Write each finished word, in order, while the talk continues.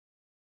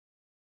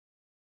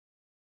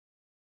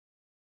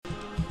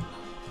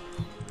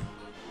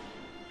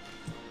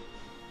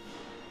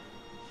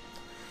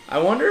I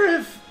wonder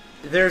if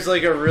there's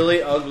like a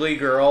really ugly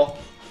girl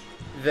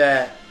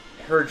that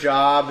her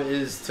job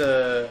is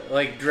to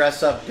like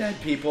dress up dead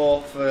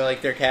people for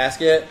like their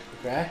casket.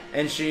 Okay.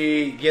 And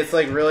she gets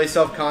like really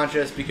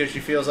self-conscious because she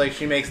feels like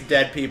she makes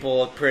dead people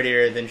look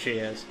prettier than she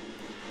is.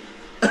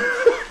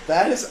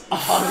 That is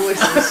oddly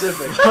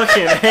specific.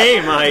 Fucking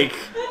hey, Mike.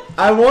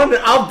 I wonder.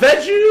 I'll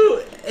bet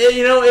you.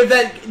 You know, if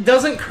that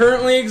doesn't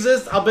currently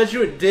exist, I'll bet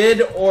you it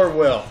did or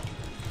will.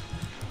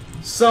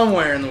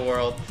 Somewhere in the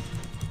world.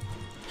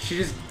 She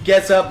just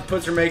gets up and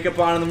puts her makeup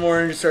on in the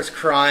morning and just starts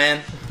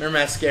crying. Her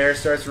mascara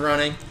starts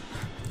running.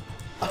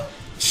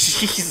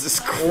 Jesus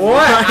Christ.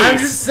 What? I'm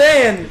just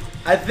saying.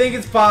 I think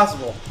it's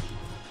possible.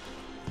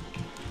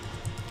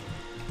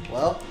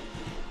 Well.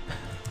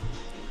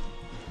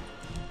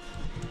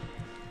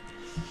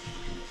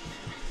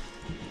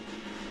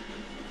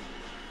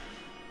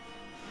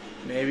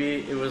 Maybe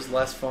it was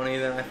less funny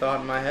than I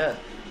thought in my head.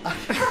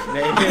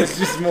 Maybe it's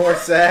just more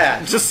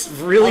sad. Just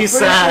really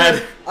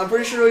sad. I'm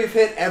pretty sure we've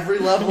hit every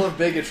level of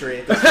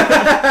bigotry at this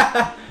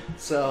point.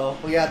 So,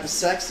 we got the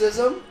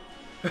sexism.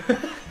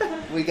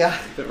 We got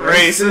The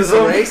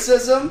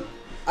racism.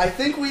 I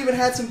think we even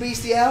had some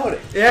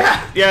bestiality.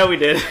 Yeah. Yeah, we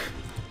did.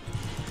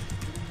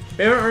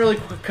 We haven't really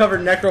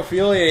covered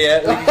necrophilia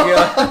yet. We could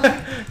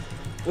go.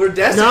 We're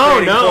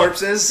desecrating No.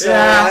 corpses, so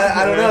Yeah.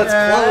 I don't know, it's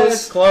Yeah, close.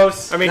 It's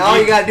close. I mean, And all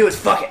you gotta do is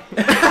fuck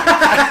it.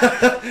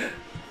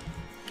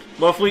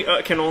 well, if we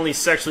can only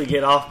sexually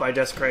get off by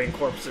desecrating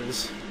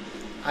corpses.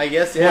 I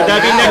guess, yeah. Would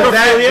that be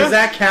necrophilia? Does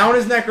that count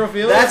as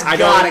necrophilia? That's I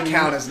gotta don't-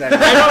 count as I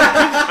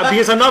necrophilia. don't,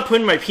 because I'm not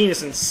putting my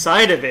penis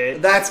inside of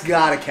it. That's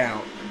gotta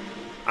count.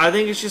 I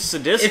think it's just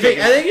sadistic.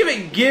 I think if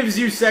it gives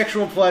you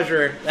sexual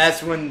pleasure,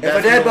 that's when. If That's a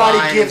when dead the body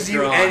line gives is you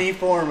drawn. any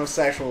form of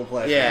sexual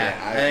pleasure, Yeah,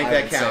 I think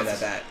that would say counts.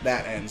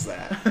 that ends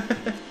that.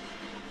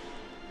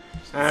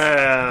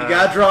 You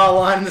gotta draw a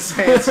line in the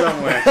sand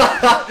somewhere.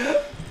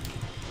 I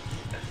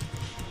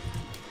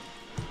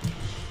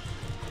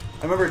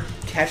remember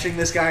catching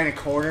this guy in a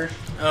corner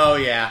Oh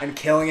yeah. and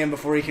killing him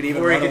before he could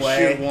even Before he run could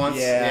away. shoot once.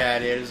 Yeah,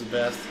 dude, it was the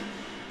best.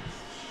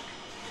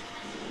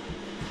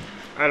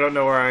 I don't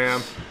know where I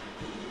am.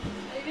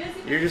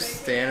 You're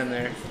just standing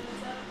there.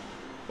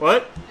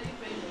 What?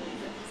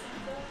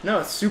 No,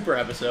 it's super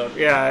episode.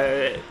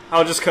 Yeah,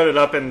 I'll just cut it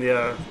up in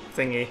the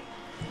thingy.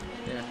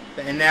 Yeah.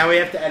 And now we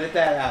have to edit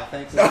that out.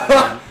 Thanks a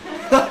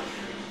lot.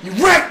 You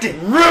wrecked it!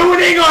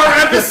 Ruining our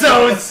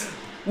episodes!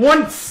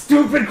 One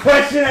stupid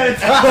question at a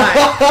time!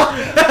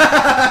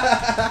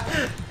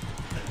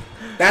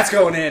 That's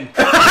going in.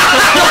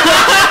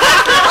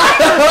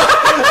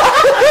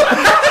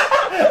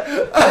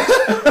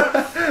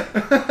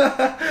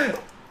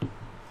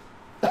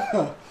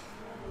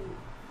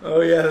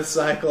 Oh yeah, the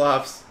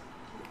Cyclops.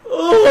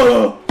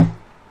 Oh!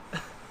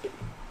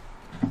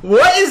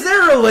 What is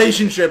their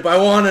relationship? I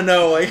want to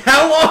know. Like,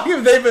 how long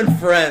have they been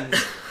friends?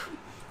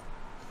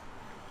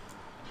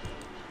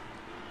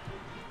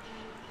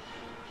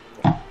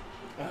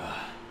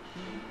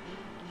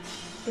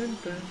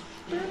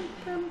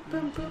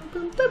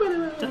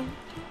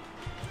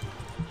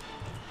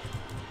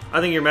 I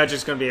think your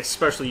magic's going to be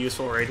especially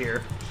useful right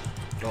here.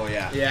 Oh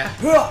yeah.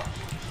 Yeah.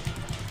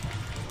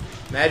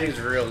 Magic's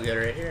real good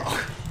right here.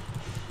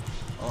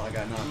 Oh, I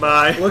got nothing.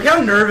 Bye. Look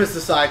how nervous the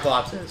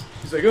Cyclops is.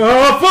 He's like,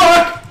 oh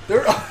fuck!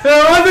 There-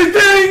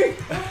 Everything!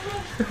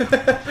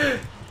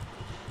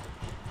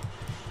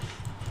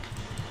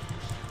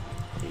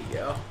 There you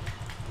go.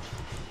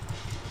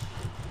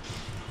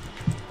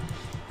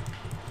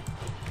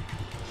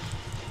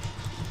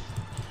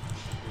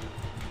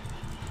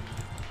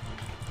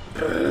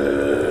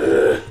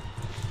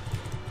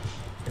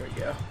 There we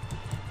go.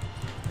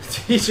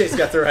 TJ's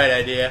got the right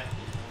idea.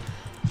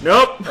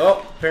 Nope.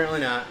 Oh, apparently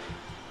not.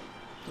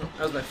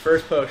 That was my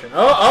first potion.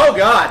 Oh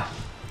god!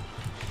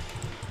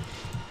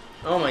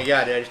 Oh my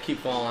god, dude, I just keep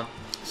falling.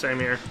 Same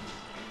here.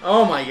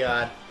 Oh my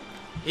god.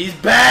 He's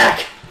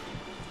back!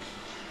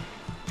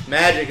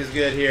 Magic is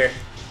good here.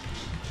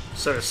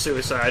 So is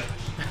suicide.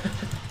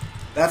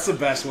 That's the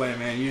best way,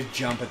 man. You just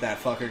jump at that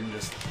fucker and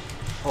just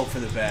hope for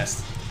the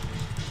best.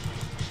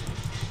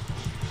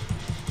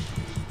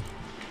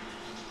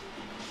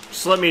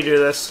 Just let me do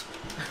this.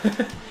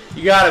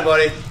 You got it,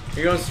 buddy.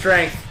 You're going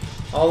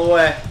strength. All the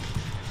way.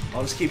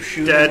 I'll just keep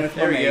shooting Dead. with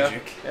my There we go.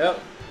 magic. Yep.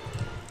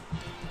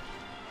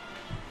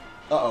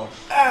 Uh-oh.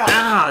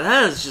 Ah,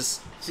 that is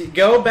just... See,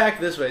 go back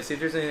this way. See if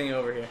there's anything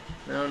over here.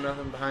 No,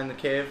 nothing behind the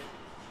cave.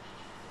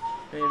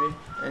 Maybe.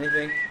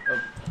 Anything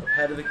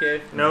ahead of the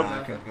cave? Nope.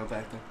 Nah, I couldn't go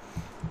back there.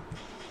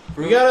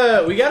 We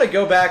gotta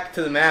go back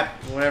to the map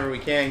whenever we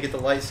can. Get the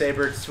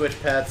lightsaber, switch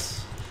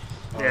pets.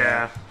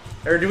 Yeah.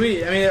 Or do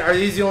we? I mean, are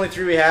these the only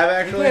three we have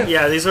actually?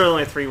 Yeah, these are the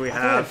only three we I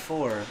thought I had have.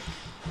 4.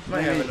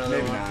 Might maybe, have another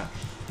maybe one. not.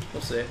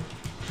 We'll see.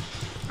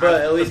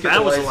 But at least get that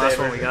the was lightsaber. the last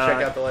one we got.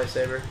 Check out the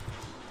lightsaber.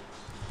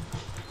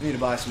 I need to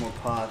buy some more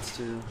pots,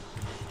 too.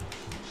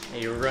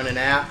 Hey, you're running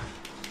out.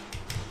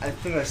 I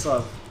think I still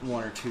have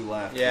 1 or 2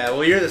 left. Yeah,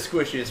 well, you're the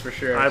squishiest for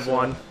sure. I have so-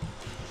 one.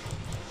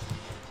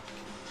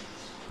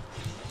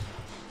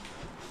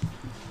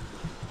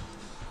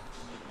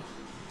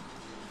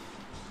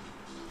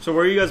 So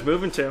where are you guys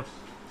moving to?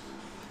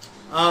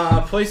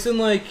 A place in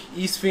like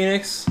East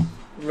Phoenix,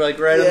 like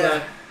right on the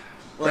Like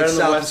right on the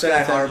south of west Sky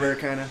side. Harbor,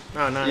 kind of.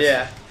 Oh, nice.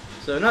 Yeah,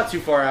 so not too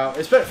far out.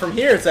 From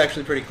here, it's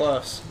actually pretty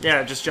close.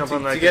 Yeah, just jump on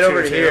To like get the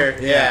over to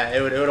 202. here, Yeah.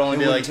 it would only It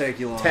be like wouldn't take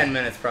you long. 10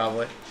 minutes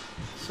probably.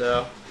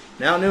 So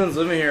now Newland's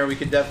living here, we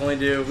could definitely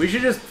do. We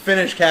should just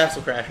finish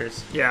Castle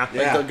Crashers. Yeah. Like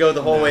Yeah. go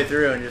the whole Yeah. way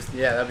through and just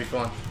that'd be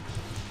fun.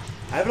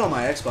 I have it on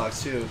my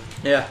Xbox too.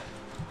 Yeah.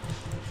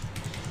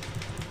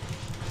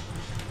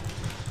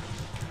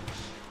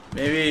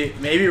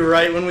 Maybe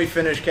right when we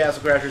finish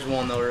Castle Crashers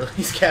 1, they'll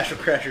release Castle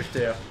Crashers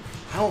 2.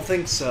 I don't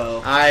think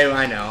so.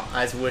 I know.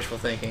 It's wishful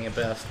thinking at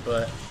best,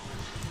 but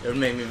it would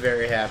make me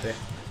very happy.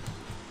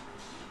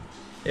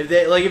 If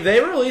they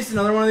released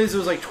another one of these that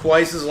was like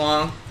twice as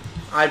long,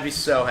 I'd be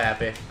so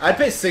happy. I'd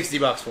pay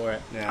 $60 for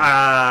it.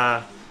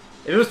 Yeah.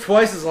 If it was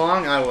twice as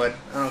long, I would.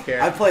 I don't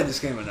care. I've played this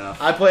game enough.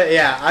 I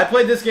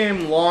played this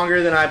game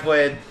longer than I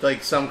played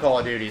like some Call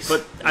of Duties.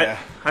 But Yeah.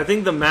 I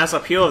think the mass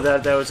appeal of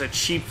that was a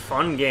cheap,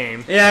 fun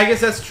game. yeah, I guess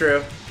that's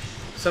true.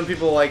 Some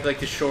people like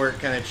the short,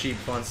 kind of cheap,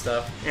 fun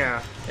stuff.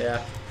 Yeah.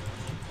 Yeah.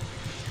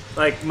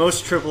 Like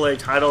most AAA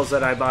titles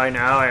that I buy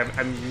now,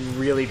 I'm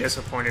really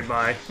disappointed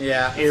by.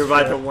 Yeah. Either that's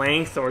by true. the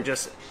length or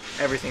just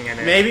everything in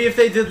it. Maybe if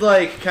they did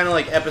like kind of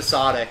like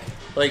episodic,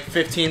 like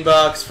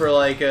 $15 for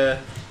like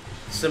a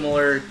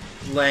similar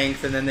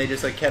length, and then they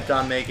just like kept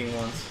on making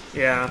ones.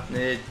 Yeah. And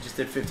they just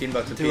did $15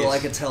 a Do piece. it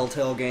like a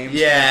Telltale game.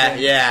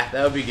 yeah,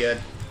 that would be good.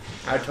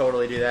 I'd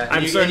totally do that.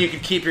 I'm And certain- you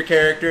could keep your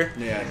character.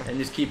 Yeah. And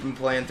just keep them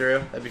playing through.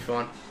 That'd be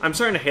fun. I'm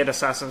starting to hate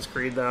Assassin's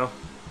Creed though.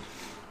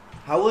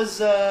 How was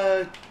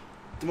the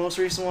most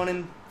recent one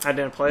in I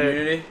didn't play it.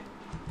 Unity.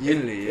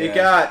 Unity? It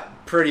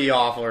got pretty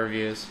awful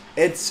reviews.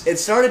 It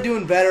started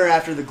doing better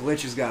after the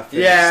glitches got fixed.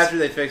 Yeah, after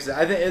they fixed it.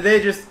 I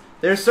think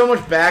there's so much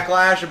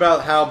backlash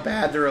about how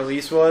bad the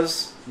release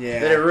was Yeah.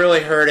 that it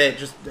really hurt it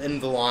just in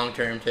the long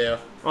term too.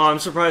 Well, I'm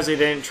surprised they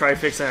didn't try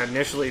fixing it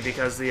initially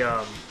because the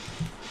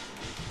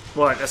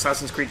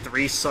Assassin's Creed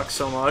 3 sucks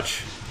so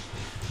much.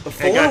 The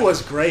 4 got-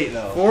 was great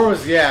though. Four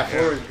was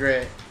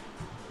great.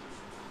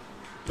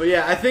 But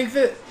yeah, I think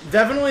that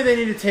definitely they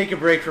need to take a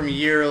break from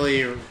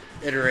yearly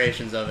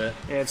iterations of it.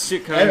 Yeah, it's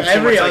kind of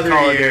Every so much like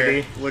Call other of year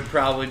Duty. would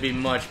probably be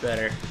much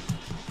better.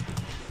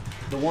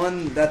 The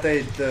one that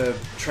the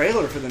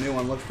trailer for the new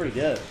one looked pretty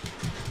good.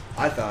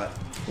 I thought.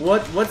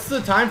 What's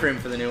the time frame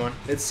for the new one?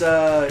 It's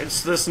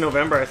It's this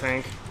November, I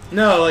think.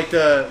 No, like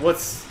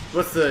what's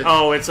the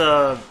Oh, it's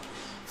the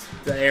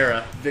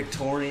era?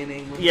 Victorian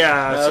England.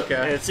 yeah,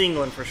 Okay. it's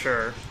England for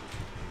sure.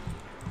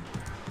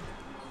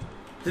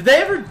 Did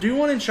they ever do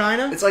one in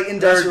China? It's like Or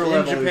Industrial in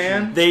Revolution.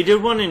 Japan. They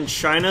did one in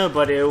China,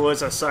 but it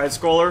was a side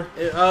scroller.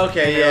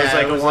 Okay, And it yeah, was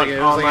like a one- it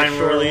was online a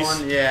short release.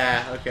 one.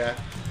 Yeah, okay.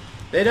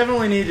 They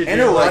definitely need to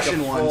And do a like Russian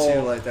a one full...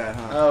 too, like that,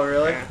 huh? Oh,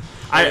 really? Yeah.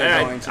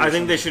 They're going to I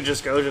think some- they should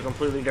just go to a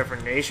completely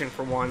different nation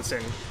for once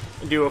and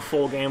do a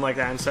full game like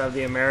that instead of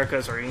the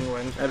Americas or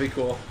England. That'd be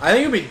cool. I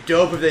think it'd be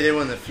dope if they did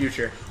one in the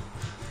future.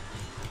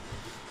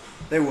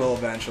 They will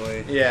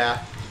eventually. Yeah,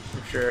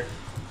 for sure.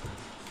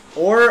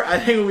 Or I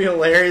think it would be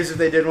hilarious if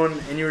they did one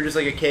and you were just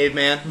like a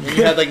caveman and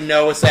you had like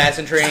no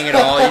assassin training at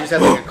all. You just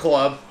had like a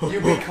club. You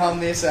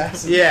become the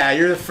assassin. Yeah,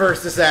 you're the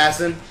first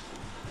assassin.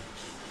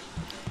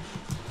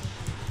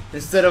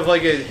 Instead of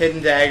like a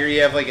hidden dagger,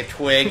 you have like a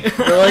twig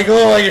or like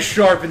a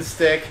sharpened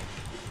stick.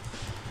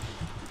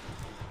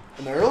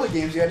 In the early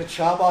games, you had to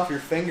chop off your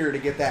finger to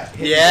get that.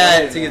 hidden Yeah,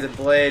 blade to in get the there.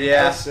 blade. That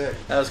Yeah, was sick.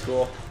 that was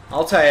cool.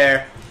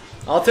 Altair.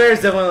 Altair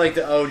is definitely like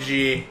the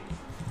OG,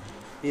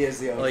 He is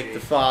the OG. like the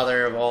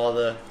father of all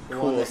the The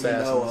cool one that you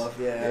assassins. know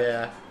of, yeah.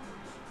 Yeah.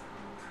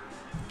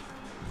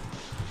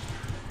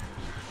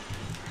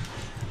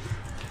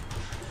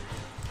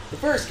 The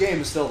first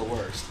game is still the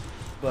worst,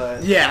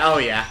 but Yeah. Oh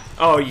yeah.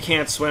 Oh, you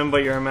can't swim,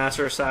 but you're a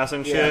master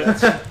assassin yeah, shit.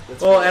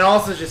 that's Well, great. and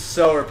also it's just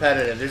so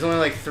repetitive. There's only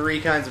like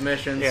 3 kinds of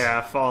missions.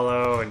 Yeah,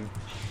 follow and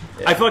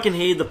Yeah. I fucking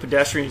hated the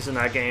pedestrians in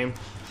that game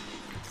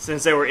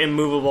since they were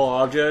immovable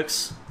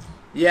objects.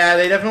 Yeah,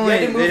 they you definitely. had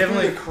to move They through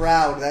definitely. the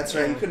crowd. That's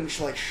right. Yeah. You couldn't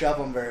like shove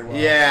them very well.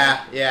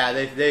 Yeah, yeah.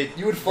 They.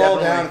 You would fall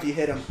definitely- down if you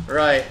hit them.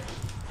 Right.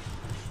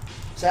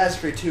 Assassin's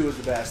Creed 2 was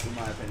the best in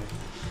my opinion.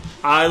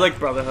 I like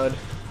Brotherhood.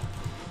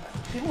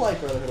 People like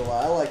Brotherhood a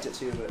lot. I liked it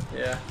too, but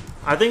Yeah.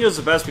 I think it was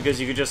the best because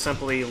you could just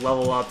simply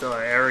level up the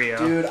area.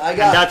 Dude, I and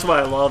got. that's what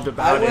I loved I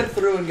about went it.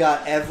 through and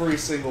got every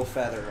single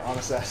feather on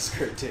Assassin's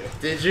Creed 2.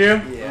 Did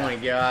you? Yeah. Oh my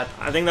god.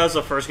 I think that was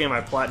the first game I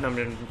platinumed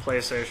in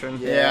PlayStation.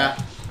 Yeah. Yeah.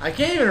 I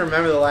can't even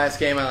remember the last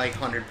game I like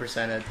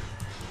 100%ed.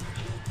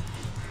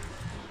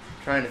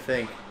 Trying to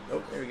think.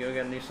 Oh, there we go. We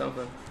gotta do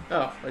something.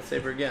 Oh,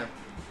 lightsaber again.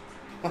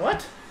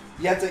 What?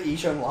 You have to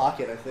each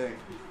unlock it, I think.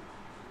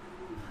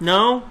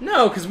 No?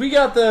 No, because we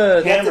got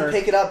the You have hammer. to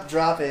pick it up,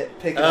 drop it,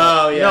 pick it Oh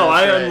up. yeah. no,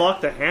 that's I right.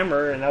 unlocked the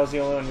hammer, and that was the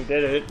only one who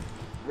did it.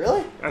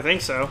 Really? I think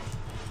so.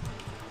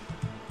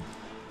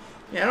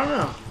 Yeah, I don't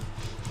know.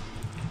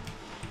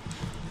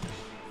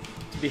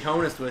 To be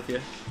honest with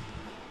you.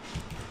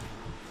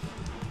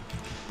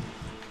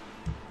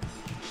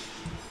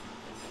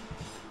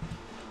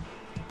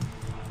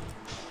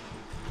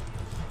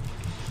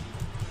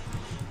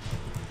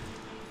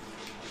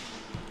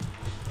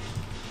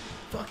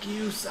 Fuck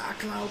you,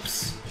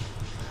 Cyclops.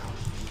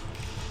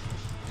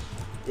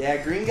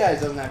 Yeah, green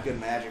guys doesn't have good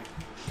magic.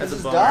 That's Because a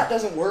his bummer. dot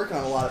doesn't work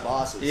on a lot of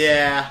bosses.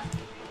 Yeah.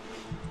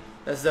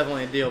 That's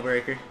definitely a deal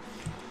breaker.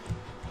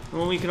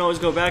 Well, we can always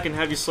go back and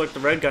have you select the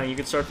red guy. You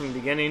can start from the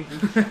beginning.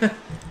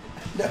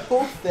 No,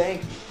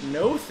 thank you.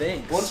 No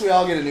thanks. Once we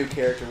all get a new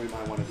character, we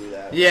might want to do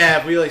that. Yeah,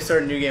 if we like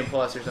start a new game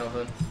plus or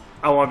something.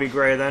 I want to be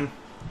gray then.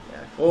 Yeah.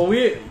 Well,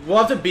 we'll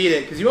have to beat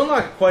it because you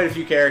unlock quite a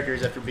few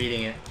characters after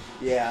beating it,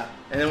 Yeah.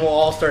 and then we'll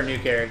all start new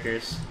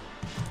characters.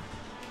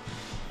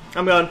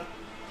 I'm gone.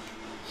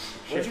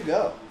 Where'd you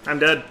go? I'm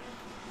dead.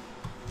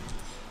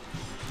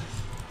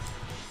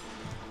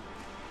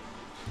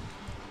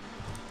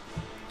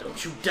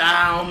 Don't you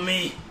die on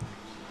me.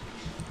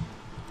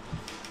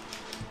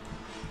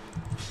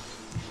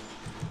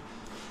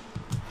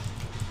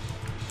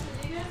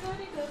 Did you guys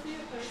already go through your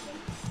person?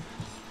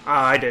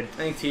 I did. I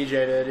think TJ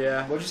did.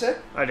 Yeah. What'd you say?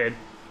 I did.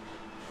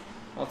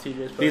 All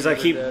TJ's Because I pokers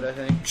are keep dead, I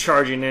think.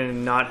 charging in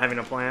and not having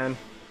a plan.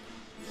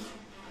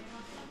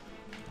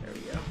 There we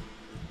go.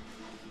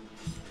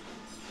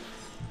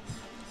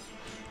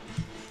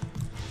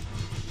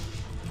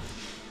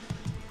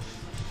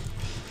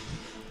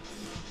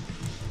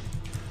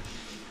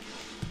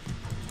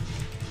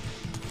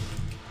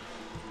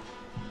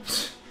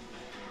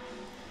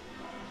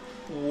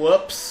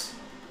 Whoops.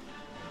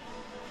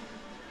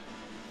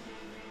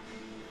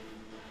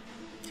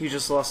 He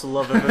just lost the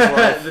love of his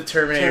life. The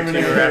Terminator 2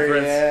 Terminator,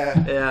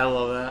 reference. yeah. Yeah, I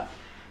love that.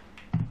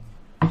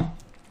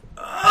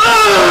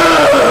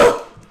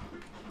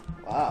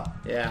 Wow.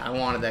 Yeah, I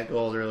wanted that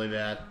gold really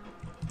bad.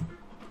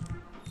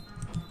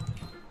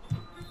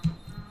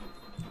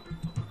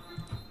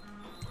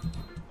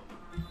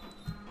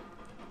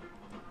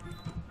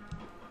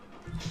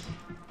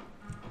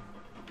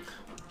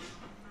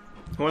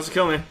 Who wants to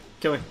kill me?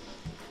 Kill me.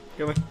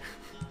 Kill me.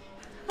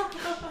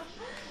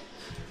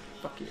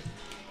 Fuck you.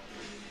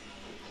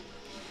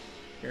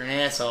 You're an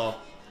asshole.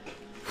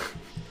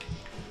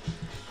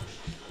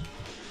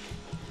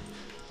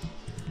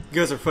 You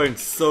guys are fighting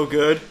so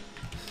good.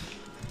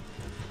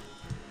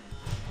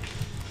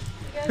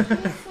 You guys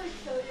can just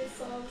like kill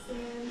yourselves and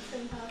then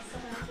Tim has to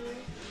have you.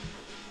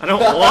 I don't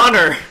want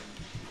her.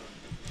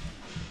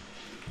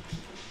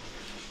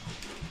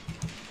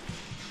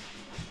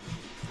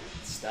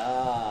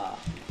 Stop.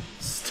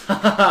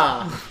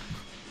 Stop.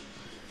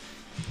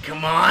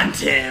 Come on,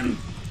 Tim.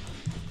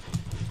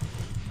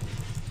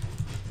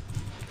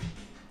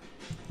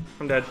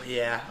 I'm dead.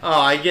 Yeah. Oh,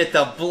 I get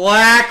the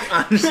black.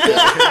 I'm just kidding.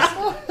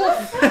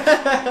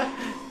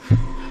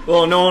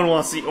 Well, no one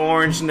wants the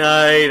orange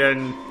knight,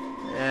 and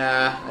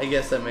Yeah, I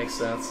guess that makes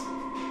sense.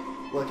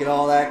 Look at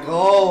all that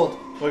gold.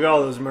 look at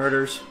all those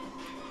murders.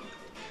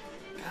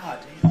 God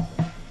damn.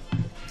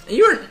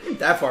 You weren't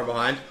that far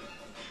behind.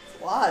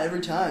 A lot every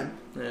time.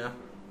 Yeah.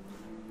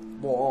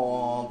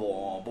 Blah,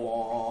 blah,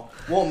 blah.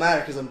 Won't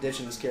matter because I'm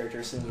ditching this character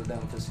as soon as we're done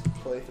with this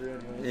playthrough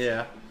anyways.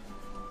 Yeah.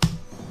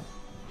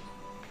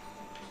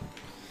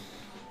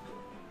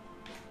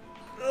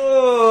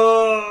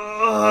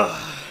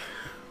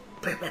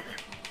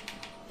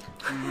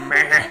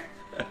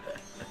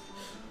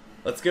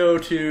 Let's go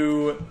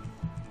to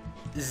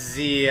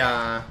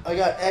Zia. I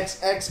got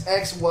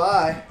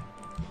XXXY.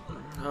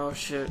 Oh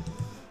shit.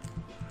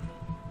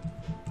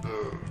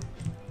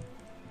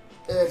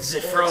 X,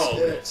 The frog.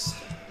 X,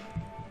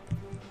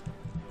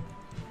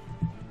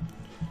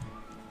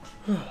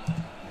 X.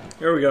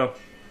 Here we go.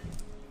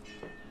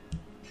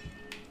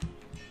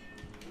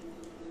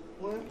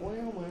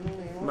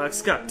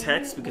 Max got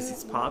text because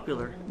he's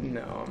popular.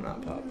 No, I'm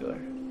not popular.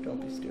 Don't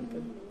be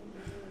stupid.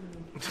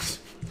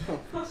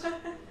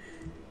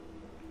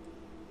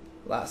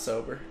 Lot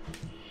sober.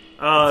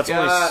 Oh, it's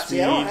only got- speed.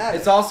 See, I don't have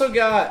It's it. also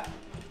got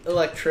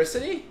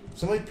electricity.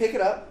 Somebody pick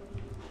it up.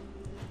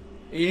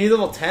 You need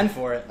level 10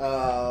 for it.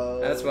 Uh,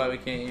 That's why we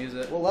can't use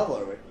it. What level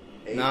are we?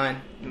 8?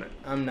 9.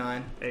 I'm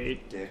 9.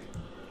 8. Dick.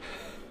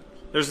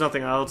 There's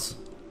nothing else.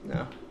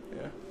 No.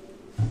 Yeah.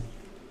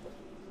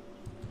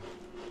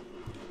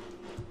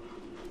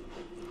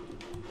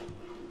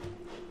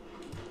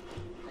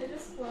 They're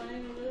just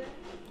flying over there.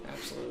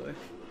 Absolutely.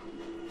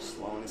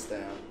 Slowing us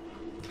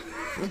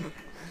down.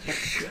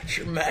 Shut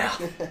your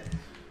mouth.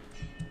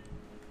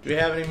 Do we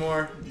have any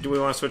more Do we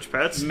want to switch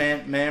pets?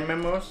 man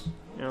memos?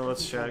 Yeah,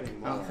 let's check.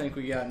 I don't think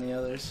we got any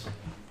others.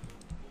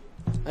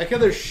 I like how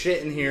there's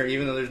shit in here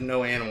even though there's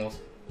no animals.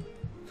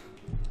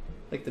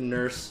 Like the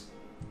nurse.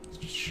 It's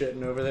just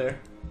shitting over there.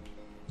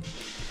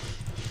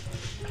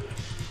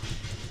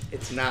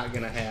 It's not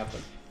gonna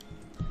happen.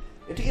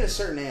 You have to get a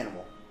certain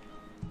animal.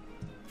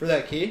 For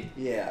that key?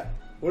 Yeah.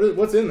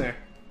 What's in there?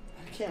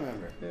 I can't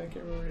remember. Yeah, I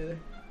can't remember either.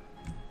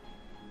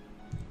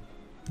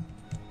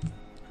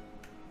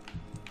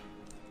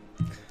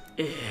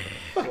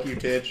 Fuck you,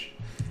 Tidge.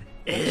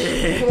 Put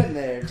in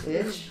there, What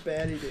bitch.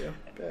 bad you do?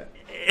 Bad.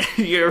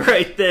 You're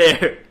right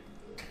there.